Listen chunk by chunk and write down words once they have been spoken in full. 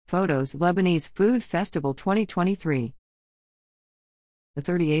Photos Lebanese Food Festival 2023. The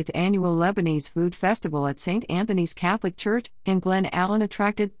 38th Annual Lebanese Food Festival at St. Anthony's Catholic Church in Glen Allen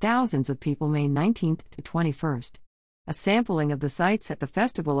attracted thousands of people May 19 to 21. A sampling of the sights at the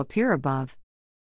festival appear above.